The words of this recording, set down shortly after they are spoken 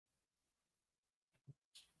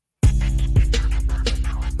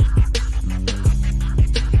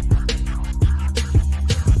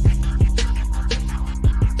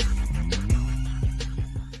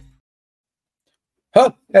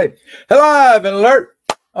Huh, hey, alive and alert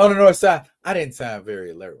on the north side. I didn't sound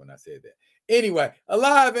very alert when I said that. Anyway,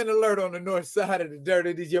 alive and alert on the north side of the dirt.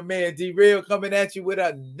 It is your man D-Real coming at you with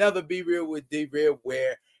another Be Real with D-Real,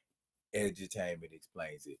 where Edutainment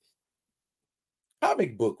explains it.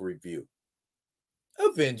 Comic book review.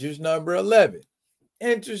 Avengers number 11.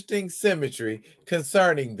 Interesting symmetry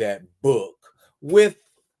concerning that book with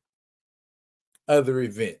other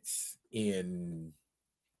events in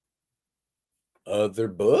other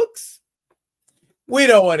books. We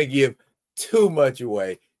don't want to give too much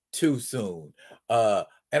away too soon.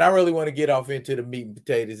 And I really want to get off into the meat and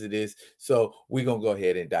potatoes of this. So we're going to go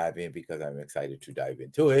ahead and dive in because I'm excited to dive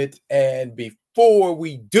into it. And before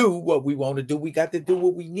we do what we want to do, we got to do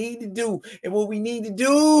what we need to do. And what we need to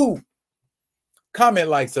do, comment,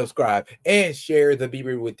 like, subscribe, and share the Be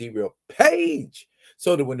Real with D-Real page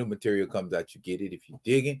so that when new material comes out, you get it. If you're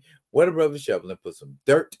digging, what a brother shoveling, put some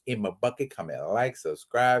dirt in my bucket. Comment, like,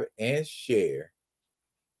 subscribe, and share.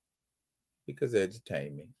 Because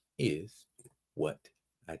edutainment is what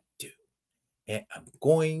I do. And I'm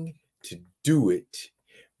going to do it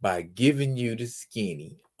by giving you the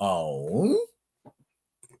skinny on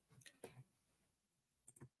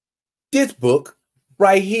this book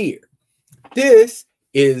right here. This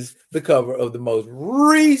is the cover of the most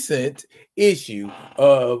recent issue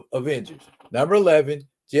of Avengers. Number 11,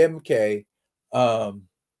 Jed MacKay. Jed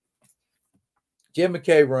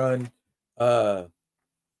MacKay run.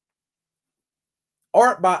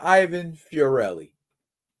 Art by Ivan Fiorelli.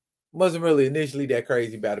 Wasn't really initially that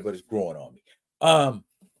crazy about it, but it's growing on me.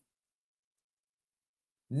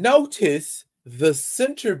 Notice the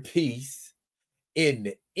centerpiece in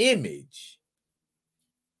the image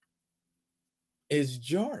is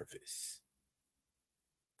Jarvis.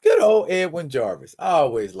 Good old Edwin Jarvis. I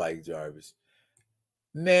always like Jarvis.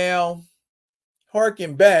 Now,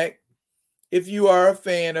 harken back. If you are a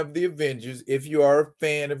fan of the Avengers, if you are a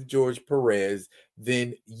fan of George Perez,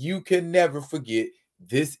 then you can never forget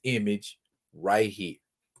this image right here.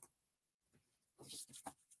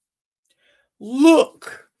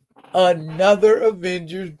 Look, another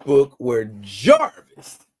Avengers book where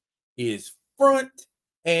Jarvis is front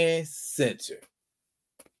and center.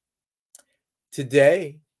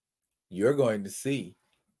 Today, you're going to see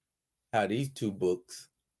how these two books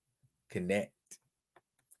connect.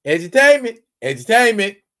 Edutainment,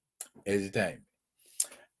 edutainment, edutainment.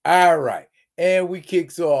 All right. And we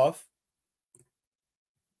kicks off.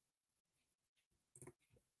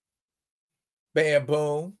 Bam,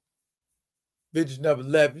 boom. Avengers number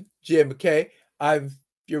 11, Jed MacKay, Ivan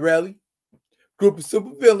Fiorelli. Group of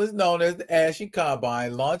supervillains known as the Ashen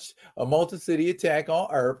Combine launched a multi-city attack on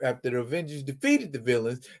Earth. After the Avengers defeated the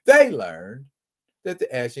villains, they learned that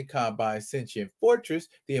the Ashen Combine's sentient fortress,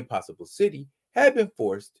 the Impossible City, had been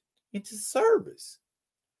forced into service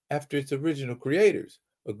after its original creators,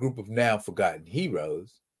 a group of now forgotten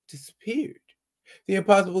heroes, disappeared. The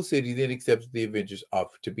Impossible City then accepted the Avengers'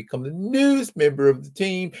 offer to become the newest member of the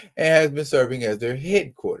team and has been serving as their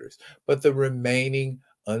headquarters. But the remaining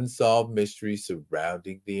unsolved mysteries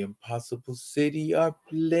surrounding the Impossible City are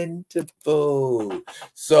plentiful.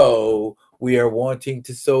 So we are wanting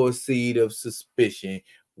to sow a seed of suspicion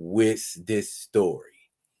with this story.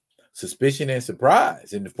 Suspicion and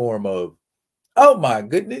surprise in the form of, oh my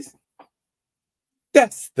goodness,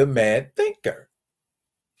 that's the Mad Thinker.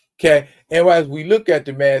 Okay, and as we look at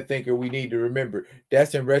the Mad Thinker, we need to remember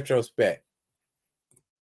that's in retrospect.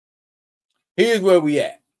 Here's where we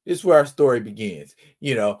at. This is where our story begins.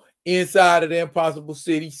 You know, inside of the Impossible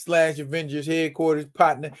City / Avengers headquarters,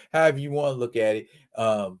 partner, however you want to look at it.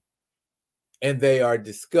 And they are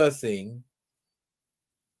discussing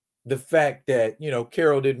the fact that, you know,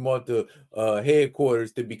 Carol didn't want the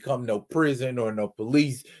headquarters to become no prison or no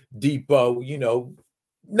police depot, you know,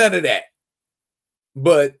 none of that.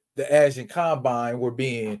 But the Ashen Combine were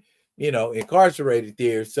being, you know, incarcerated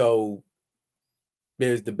there. So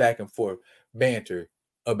there's the back and forth banter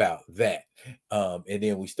about that. And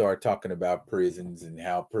then we start talking about prisons and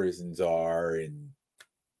how prisons are. And,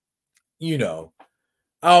 you know,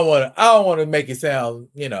 I don't want to make it sound,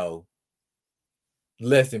 you know,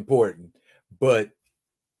 less important, but,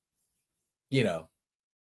 you know,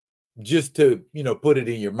 just to, you know, put it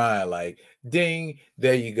in your mind, like, ding,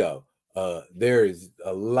 there you go. There is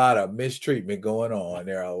a lot of mistreatment going on.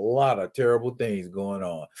 There are a lot of terrible things going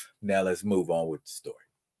on. Now let's move on with the story.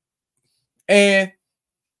 And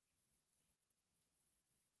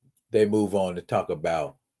they move on to talk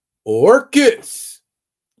about Orcus.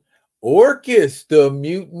 Orcus, the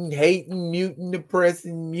mutant, hating, mutant,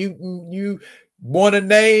 oppressing, mutant you want to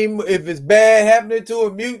name. If it's bad happening to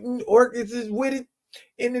a mutant, Orcus is with it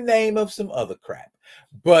in the name of some other crap.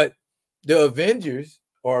 But the Avengers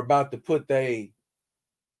are about to put their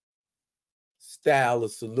style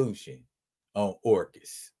of solution on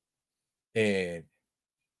Orcus. And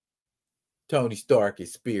Tony Stark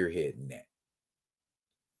is spearheading that.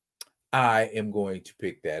 I am going to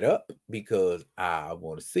pick that up because I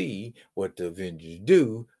want to see what the Avengers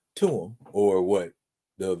do to him or what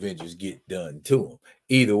the Avengers get done to him.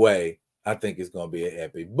 Either way, I think it's going to be an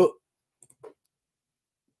epic book.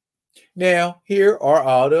 Now, here are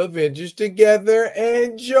all the Avengers together,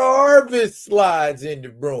 and Jarvis slides in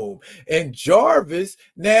the room. And Jarvis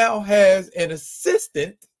now has an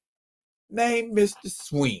assistant named Mr.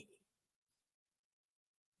 Sweeney.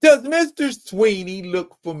 Does Mr. Sweeney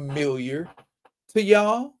look familiar to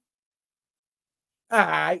y'all? All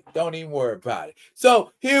right, don't even worry about it.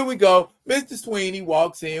 So here we go. Mr. Sweeney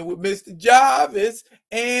walks in with Mr. Jarvis,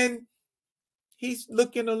 and he's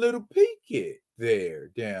looking a little peaked there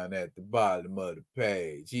down at the bottom of the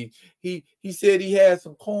page. He said he had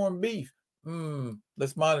some corned beef.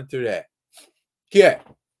 Let's monitor that. Yeah.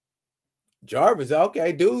 Jarvis,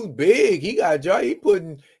 okay, dude, big. He got Jarvis.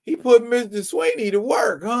 He put Mr. Sweeney to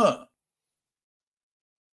work, huh?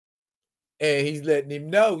 And he's letting him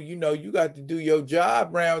know, you got to do your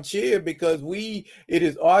job around here because it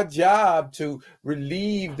is our job to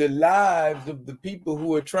relieve the lives of the people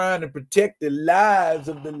who are trying to protect the lives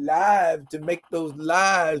of the lives to make those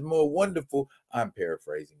lives more wonderful. I'm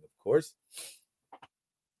paraphrasing, of course.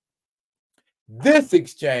 This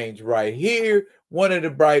exchange right here, one of the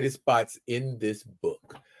brightest spots in this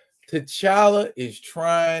book. T'Challa is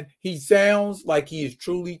trying, he sounds like he is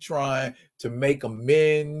truly trying to make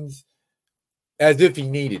amends as if he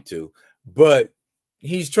needed to, but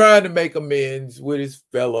he's trying to make amends with his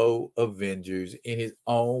fellow Avengers in his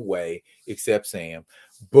own way, except Sam.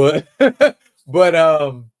 But Thor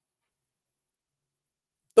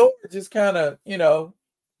just kind of,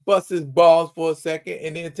 busts his balls for a second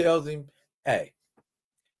and then tells him, hey,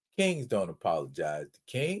 kings don't apologize to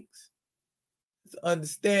kings. It's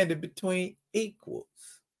understanding between equals.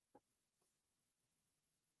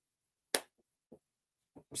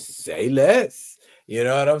 Say less. You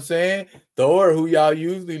know what I'm saying? Thor, who y'all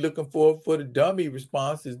usually looking for the dummy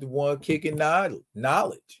response, is the one kicking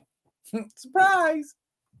knowledge. Surprise.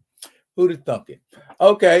 Who'd have thunk it?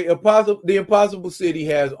 Okay, the Impossible City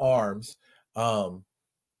has arms.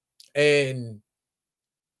 And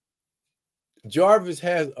Jarvis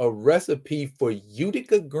has a recipe for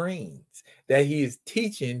Utica greens that he is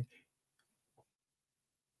teaching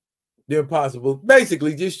the Impossible,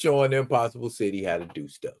 basically just showing the Impossible City how to do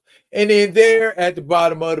stuff. And then there at the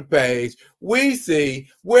bottom of the page, we see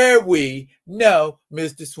where we know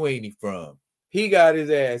Mr. Sweeney from. He got his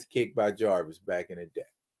ass kicked by Jarvis back in the day.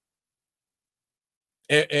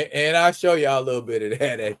 And I'll show y'all a little bit of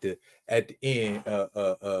that at the end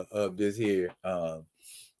of this here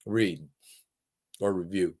reading or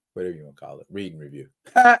review, whatever you want to call it, reading review.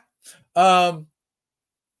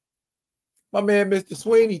 My man, Mr.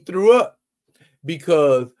 Sweeney, threw up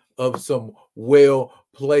because of some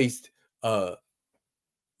well-placed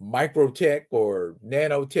microtech or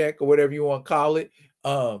nanotech or whatever you want to call it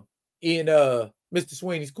in Mr.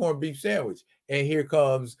 Sweeney's corned beef sandwich. And here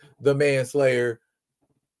comes the manslayer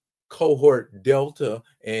cohort Delta,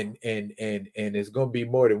 and it's going to be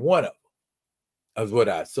more than one of them, is what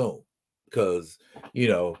I assume, because,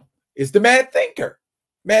 it's the Mad Thinker.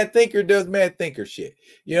 Mad Thinker does Mad Thinker shit.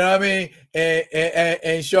 You know what I mean?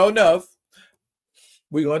 And sure enough,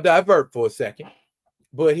 we're going to divert for a second.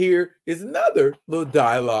 But here is another little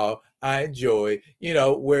dialogue I enjoy,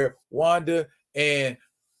 where Wanda and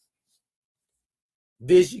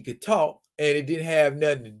Vision could talk, and it didn't have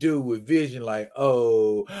nothing to do with Vision, like,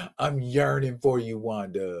 oh, I'm yearning for you,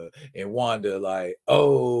 Wanda. And Wanda, like,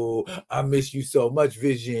 oh, I miss you so much,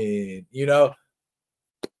 Vision.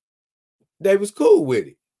 They was cool with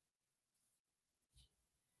it.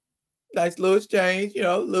 Nice little exchange,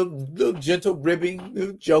 little gentle ribbing,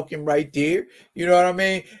 little joking right there. You know what I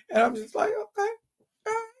mean? And I'm just like, okay, all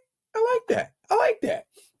right, I like that. I like that.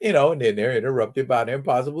 And then they're interrupted by the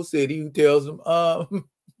Impossible City, who tells them,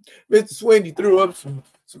 Mr. Sweeney threw up some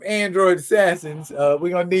android assassins. We're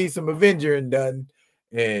gonna need some Avengering done.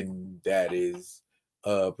 And that is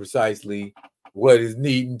precisely what is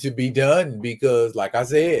needing to be done, because, like I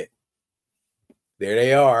said, there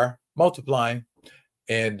they are multiplying,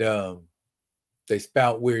 and they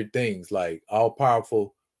spout weird things like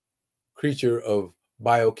all-powerful creature of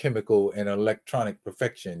biochemical and electronic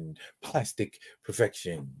perfection, plastic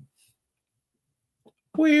perfection.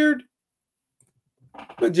 Weird.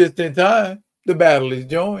 But just in time, the battle is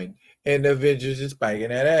joined, and the Avengers is spanking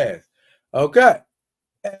that ass. Okay,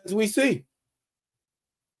 as we see,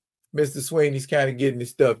 Mr. Sweeney's kind of getting his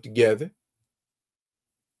stuff together.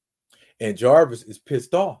 And Jarvis is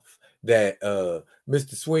pissed off that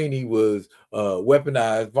Mr. Sweeney was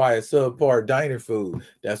weaponized via subpar diner food.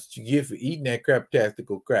 That's what you get for eating that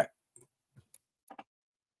crap-tastical crap.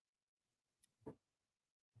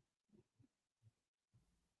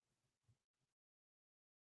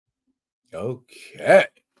 Okay.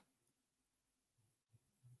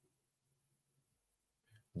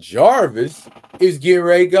 Jarvis is getting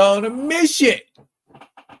ready to go on a mission.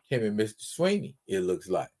 Him and Mr. Sweeney, it looks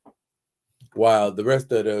like. While the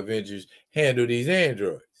rest of the Avengers handle these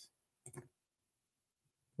androids.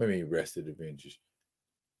 I mean, rest of the Avengers.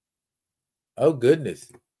 Oh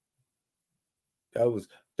goodness. That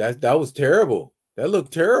was terrible. That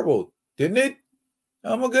looked terrible, didn't it?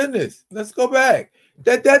 Oh my goodness. Let's go back.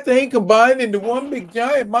 That thing combined into one big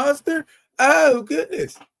giant monster. Oh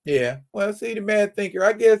goodness. Yeah. Well, see, the Mad Thinker.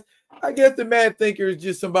 I guess the Mad Thinker is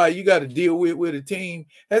just somebody you got to deal with a team.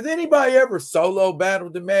 Has anybody ever solo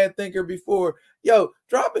battled the Mad Thinker before? Yo,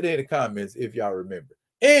 drop it in the comments if y'all remember.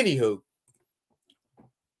 Anywho.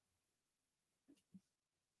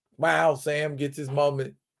 Wow, Sam gets his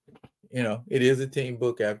moment. You know, it is a team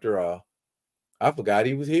book after all. I forgot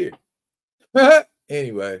he was here.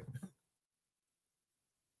 Anyway.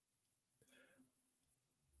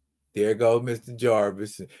 There goes Mr.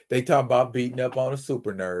 Jarvis. They talk about beating up on a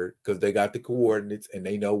super nerd because they got the coordinates and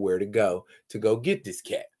they know where to go get this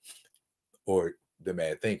cat. Or the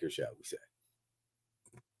Mad Thinker, shall we say.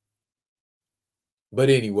 But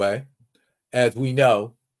anyway, as we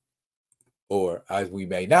know, or as we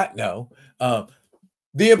may not know,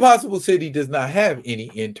 the Impossible City does not have any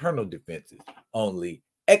internal defenses, only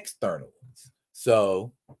external ones.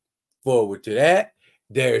 So, forward to that,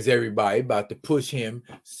 there's everybody about to push him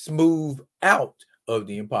smooth out of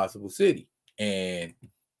the Impossible City. And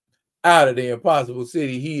out of the Impossible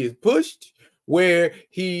City, he is pushed where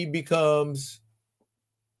he becomes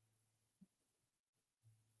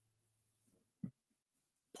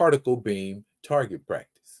particle beam target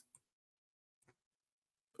practice.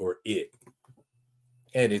 Or it.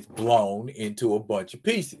 And it's blown into a bunch of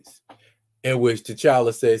pieces. In which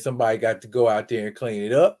T'Challa says somebody got to go out there and clean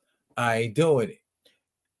it up. I ain't doing it.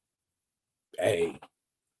 Hey,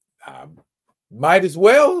 I might as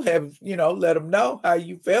well have, let them know how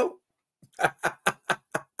you felt.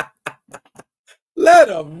 Let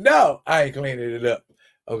them know I ain't cleaning it up.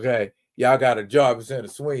 Okay. Y'all got a Jarvis and a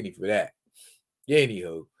Sweeney for that.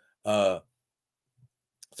 Anywho,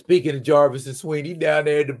 speaking of Jarvis and Sweeney down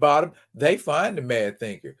there at the bottom, they find the Mad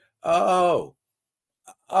Thinker. Oh.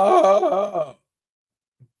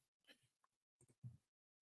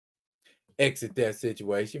 Exit that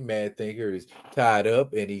situation. Mad Thinker is tied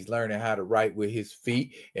up and he's learning how to write with his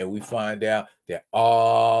feet. And we find out that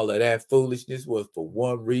all of that foolishness was for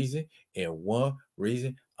one reason and one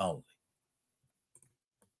reason only.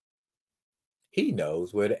 He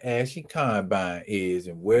knows where the Ashy Combine is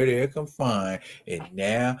and where they're confined. And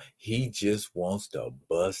now he just wants to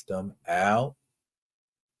bust them out.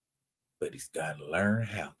 But he's got to learn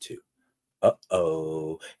how to.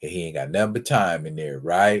 Uh-oh. And he ain't got nothing but time in there,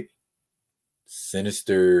 right?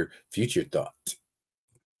 Sinister future thought.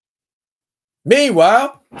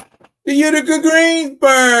 Meanwhile, the Utica Greens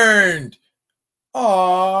burned.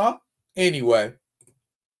 Aww. Anyway,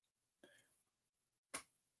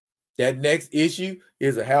 that next issue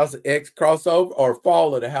is a House of X crossover or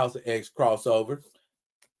Fall of the House of X crossover.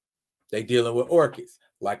 They dealing with orchids,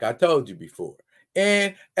 like I told you before.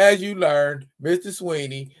 And as you learned, Mr.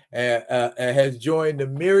 Sweeney has joined the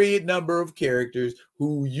myriad number of characters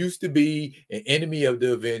who used to be an enemy of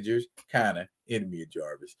the Avengers, kind of enemy of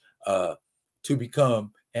Jarvis, to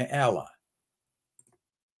become an ally.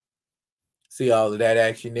 See all of that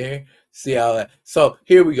action there? See all that? So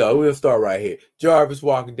here we go. We'll start right here. Jarvis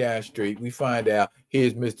walking down the street. We find out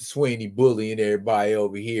here's Mr. Sweeney bullying everybody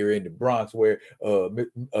over here in the Bronx where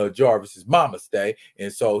Jarvis's mama stay.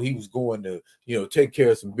 And so he was going to, take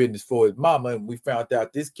care of some business for his mama. And we found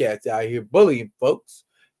out this cat's out here bullying folks,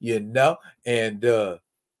 and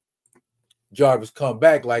Jarvis come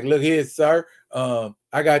back like, look here, sir.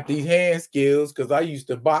 I got these hand skills because I used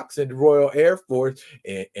to box in the Royal Air Force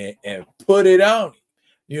and put it on him.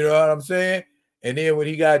 You know what I'm saying? And then when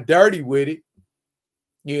he got dirty with it,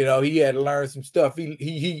 he had to learn some stuff.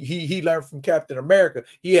 He learned from Captain America.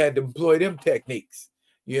 He had to employ them techniques.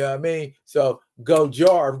 You know what I mean? So go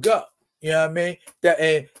Jarv, go. You know what I mean?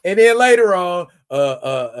 And then later on,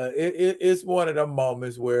 it's one of them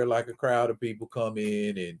moments where like a crowd of people come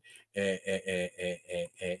in and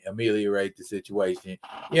ameliorate the situation.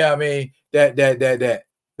 You know what I mean?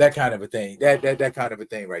 That kind of a thing. That kind of a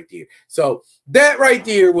thing right there. So that right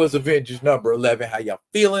there was Avengers number 11. How y'all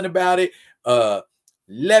feeling about it?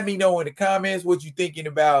 Let me know in the comments what you thinking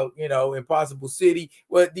about, Impossible City.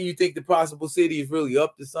 What do you think the Impossible City is really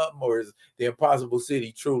up to something, or is the Impossible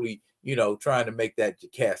City truly, trying to make that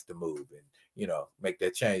Jocasta move and, make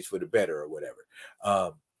that change for the better or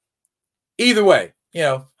whatever? Either way,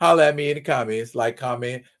 holla at me in the comments, like,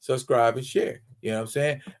 comment, subscribe, and share. You know what I'm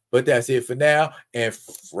saying? But that's it for now. And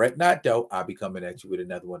fret not, though. I'll be coming at you with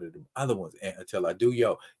another one of the other ones. And until I do,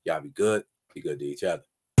 y'all be good to each other.